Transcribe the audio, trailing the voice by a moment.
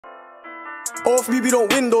OFB, we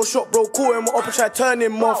don't window shop, bro. Call him up and try turn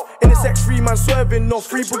him off. In the sex, free man swerving off.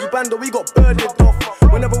 Free boogie bando, we got burned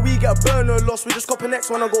off. Whenever we get a burner loss, we just cop an X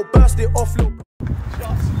when I go burst it off.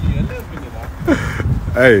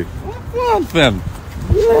 Hey. What on, fam?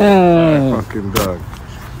 Fucking dog.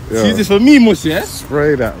 Use this for me, mush, yeah?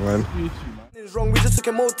 Spray that, man. Wrong, we just took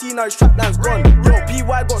him OT, now his trap line's gone. Yo,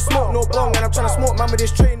 PY got smoke, no bong, and I'm trying to smoke man with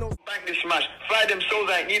this train. No. Bank this smash, fry them souls,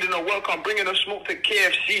 I ain't needing no work, I'm bringing the smoke to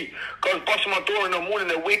KFC. Cause busting my door in the morning,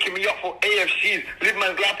 they're waking me up for AFCs. Live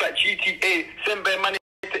man's life like GTA, send bare money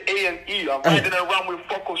to A&E. I'm riding around with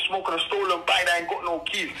fuck off, smoking a stolen bike, I ain't got no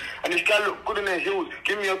keys. And this guy look good in the hills,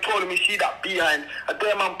 give me a tour, let me see that behind. I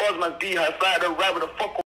dare man buzz my beehive, fly the ride with a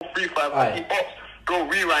fuck off 3-5, he ops. Go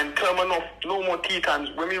rewind, turn man off, no more tea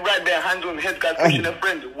times. When we ride bare hands on heads, guys pushing their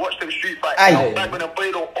friends, watch them street fight. Back when a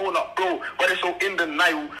boy don't own up, bro, but it's so in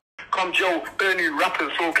denial. Come Joe, Bernie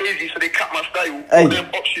rappers so crazy, so they cut my style. All them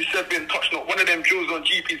ops you said been touched, not one of them drills on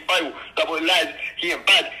GP's file. That boy lies, he ain't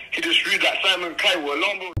bad, he just rude like Simon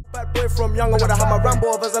Kyle. Bad boy from young, I would have had my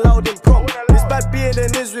Rambo of as allowed in prom. This bad beard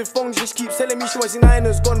and is with phones, just keep selling me, she wants the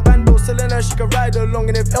Niners gone bando. Selling her, she can ride along,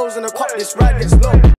 and if L's in a cup, this ride gets long.